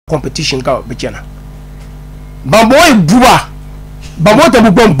competition ka bechena bamboy buba bamboy te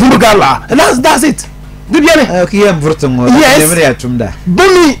bugala that's it dibiane okay ya burtongo never ya tumda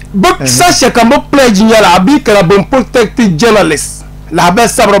bumi sasha kambo pledge nyala abi kala bon protect journalists la be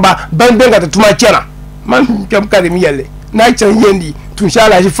sabroba benga te tuma chena man kam kademi yele na chan yendi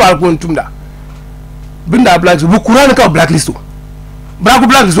tunshala ji fa ko tumda binda blacklist bu Quran ka blacklist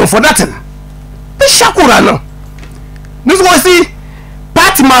blacklist for that be shakura no this was see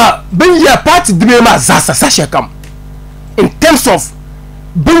party ma ben ya party de ma zasa sasha kam in terms of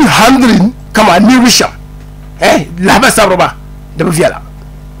being handling kama nirisha la ba sabroba de viala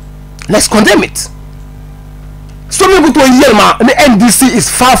let's condemn it so me go to yelma the NDC is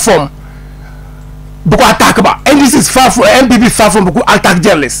far from buku attack ba NDC is far from MPP far from buku attack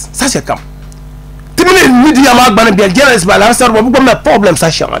journalists sasha kam timine media ma gban be journalists ba la sabroba buku me problem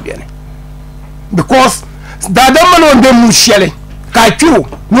sasha ma bien because that man on dem mushele ka chu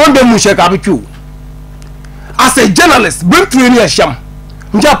no dem mushele ka chu as a journalist bring training a sham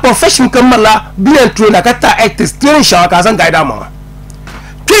nja profession kamala be a trainer kata actors training sha ka san guide ma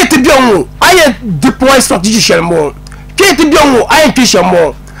kete bionwo aye deploy strategy shel mo kete bionwo aye kisha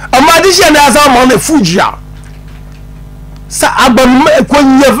mo amadi she na za mo na fujia sa agbam ko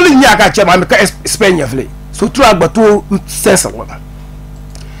nyevli nya ka chema me ka Spain nyevli so tru agbato sense wona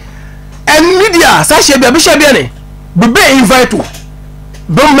and media sa she be ne be invite to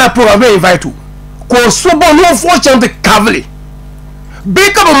be me program invite to ko so bon no fortune de kavli be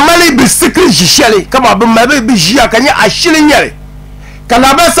ka mali be secret jishele kama be me be jia kanya ashile nyere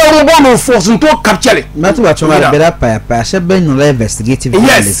kana be sa wo bon no force to capture matu wa choma be da pa she be no investigative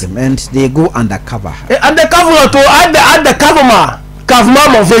journalism and they go undercover to undercover ma kavma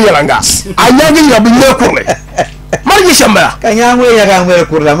mo ve yelanga anyagi yo be nyekole marji shamba kanya ngwe ya ngwe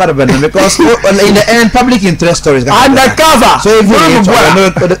kurla marba because in the end public interest stories undercover so if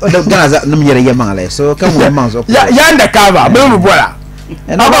you gana no myere yemangale so kan wo manzo ya undercover be mu bola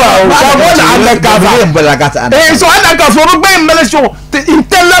so undercover be mbele so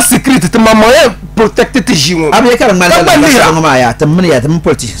internal secret te mamoye protected jiwo abi kala ngala ya tamne ya tam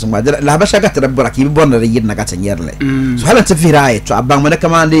politicians ma la ba shaga tere buraki bonne yidna gata nyerle so halan te viraye to abang mana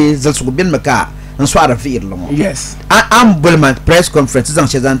kamande zalsu bin maka nswara fiir lo yes am bulman press conference zan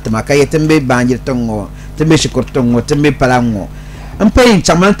chezan tama kay tembe banjir tongo tembe shikortongo tembe palango ampay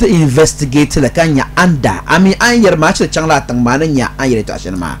chamanta investigate la kanya anda ami an yer ma cha changla tang mananya an yer to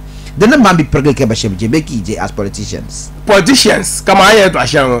ashanma dana mambi perge ke bashe be ki je as politicians kama ayer to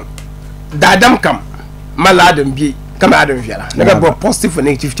ashan dadam kam maladam bi kama adam fiala naga bo positive and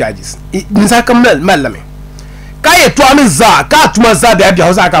negative charges nisa kam malame kay to ami za ka tuma za da bi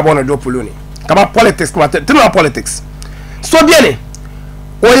hausa ka bona do poloni kama politics kuma tino politics so bien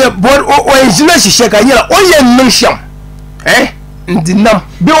oye bod oye jina shishe ka yela oye nsham ndinam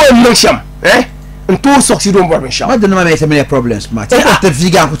bi oye nsham nto sorti do mbor nsham madana ma meta many problems ma te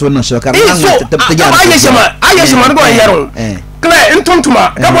viga ko to nsham ka ngam aye shama ngo yero kle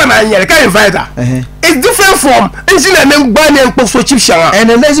ntontuma ka bona nyere ka inviter it's different from engineer men gba ne npo so chief shanga and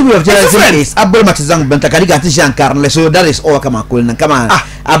the lazy way of journalism is abol matizang benta kaliga tishan karle so that is all kama kulna kama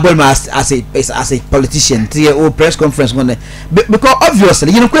abol mas as a politician to press conference one because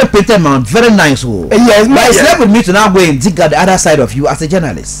obviously you know quite painter man very nice yes but it's not with me to now go and dig at the other side of you as a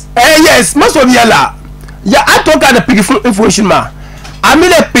journalist yes most of yala ya atoka the pick information ma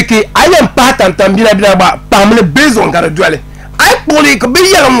amile pick I am part and tambila ba pamle based on kana duale I poli ko bi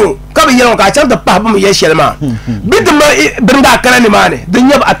yelmo ka bi yelmo ka chanta pa bum yeshelma bidma brinda kana ni mane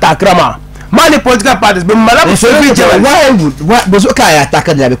dunya atakrama mani political parties be malab so bi jela why was okay attack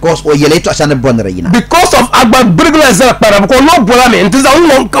because o yele to asana bonre yina because of agba brigla za para ko no bola me ntiza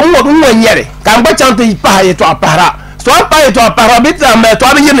unwo nyere ka ngba chanta pa ye to apara so pa ye to apara bita me to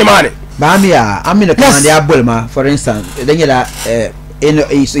abi yini mane ba mi ya amina kan ya bolma for instance danyela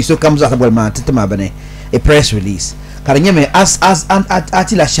iso comes out bolma titama bane a press release karanyeme as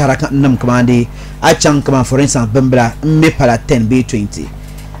atila sharaka nam commande a chan kama for instance bembra me para 10 b20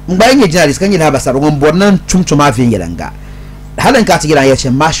 mbaye journalist kan yela basaro ngom nan chumchuma fi yelanga halan ka tigira yache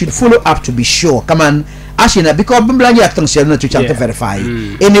ma should follow up to be sure come on ashina because bembra ya attention na to chan to verify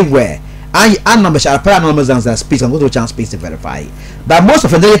anywhere I number shall paranormal and speak and go to chance space to verify but most of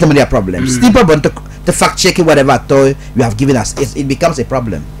them get many problems people want to fact check whatever toy you have given us it becomes a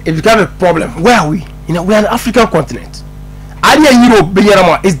problem where are we? You know, we are an African continent. Anya Europe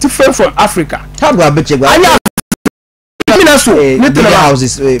is different from Africa. How do I bet you? Anya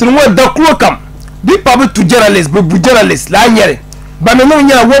houses. To what the cloakam. Be public to journalists, but journalists, Lanyere. But no,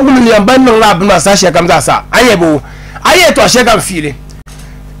 you are 1 million bundle lab, no Sasha Kamdasa. Ayebo. Aye to a shake and feeling.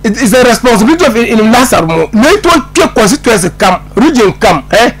 it is a responsibility of in Nasar mo ne to ke constituency kam region kam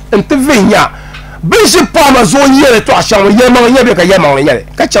intervenya bishop pama zo yere to ashan yema yebe ka yema yere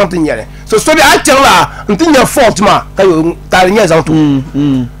ka chante yere so be a chenla ntinya fault ma ka yo tarinya zanto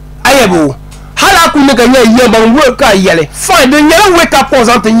ayebo hala ku ne ka yema wo ka yele fine de yele wake up on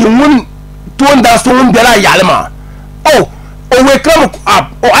zanto nyin to nda so mbela yale ma oh we come up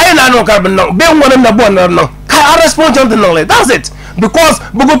I no carbon no be one na bon no ka respond to no that's it because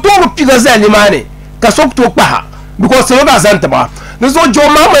bugo to piga zali mane ka sok to pa because so ga zanta ba no so jo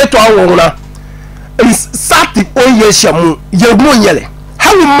mama to awon na sati on ye shamu ye mo nyele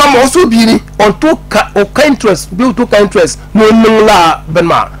how mama also biri on to ka o ka interest be to ka interest no la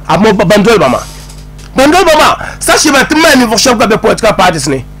benma amo bandol mama sa shi ba tmani vo shop ga be political parties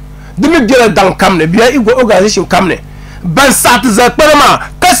ni dimi gele dan kamne bia igwo organization kamne ban sat za perma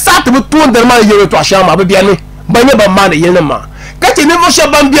ka sat bu tun der ma yero to ashama ba bia ni banye ba ma ne yene ma ka ti ni vo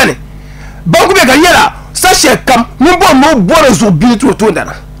shop ban bia ni ban ku be ga yela sa she kam ni bo mo bo rezo bi to tun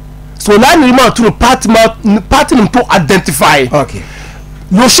der so la ni ma to party to identify okay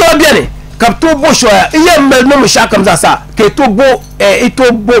yo show bia ni ka to bo show ya iye me no mo sha kam za sa ke to bo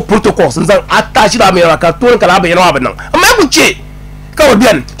ito bo protocols nzan attach da me ka to ka la ba yeno abanan amma ku che ka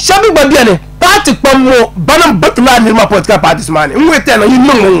bien shabi ba bien party pammo banam batla ni ma political parties man ngwete na yin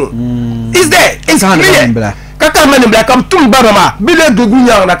no is there it's clear kaka man mbla kam tum barama bile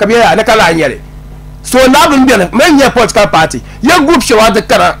dugunya na kabia na kala anyele so na bin bien men ye political party ye group show de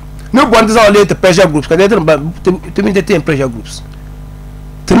kara no bonde za le pressure groups ka de to me de pressure groups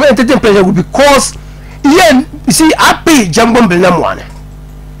to me de pressure group because yen you see api jambon bel na mwane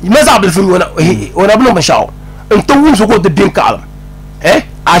imeza abel fumi ona bno mashaw ento wum so ko de bien calm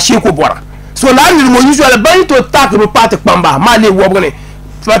ashi ko bora so la ni mo usually ban to tak ro party pamba ma le wo bone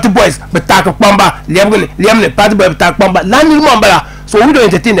party boys but tak pamba liam party boy tak pamba la ni mo mbala so we don't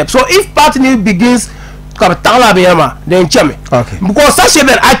entertain them so if party begins ka tala be yama then chame okay because such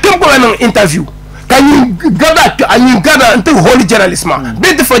a I came for an interview can you gather into holy journalism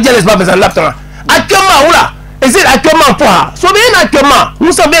bit for journalism ba laptop akema ula is it akema for so be na akema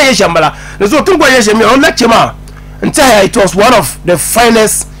musa be ye shambala so tun ko ye shemi on lecture ma entire it was one of the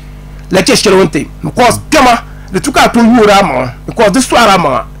finest lecture one thing because kema the tuka to yura ma because this one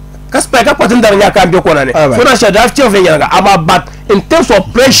ma kaspa ka patin dar nya ka bi ko na ne so na sha draft of nya ga but in terms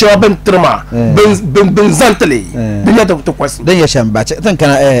of pressure ben trema ben zantly the net of to question then you shamba think can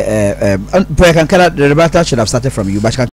the rebata should have started from you but